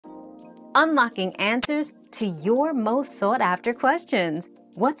unlocking answers to your most sought-after questions.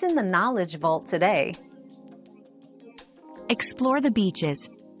 What's in the Knowledge Vault today? Explore the beaches.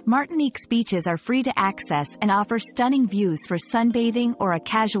 Martinique's beaches are free to access and offer stunning views for sunbathing or a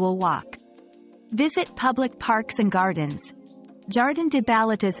casual walk. Visit public parks and gardens. Jardin de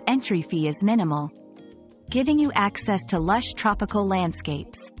Balata's entry fee is minimal, giving you access to lush tropical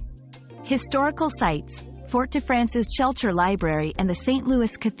landscapes. Historical sites. Fort de France's Shelter Library and the St.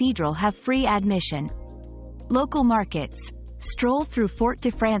 Louis Cathedral have free admission. Local markets. Stroll through Fort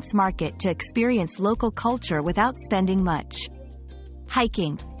de France Market to experience local culture without spending much.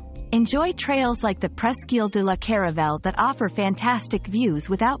 Hiking. Enjoy trails like the Presqu'île de la Caravelle that offer fantastic views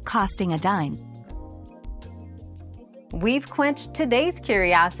without costing a dime. We've quenched today's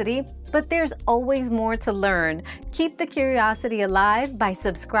curiosity, but there's always more to learn. Keep the curiosity alive by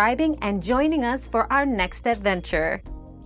subscribing and joining us for our next adventure.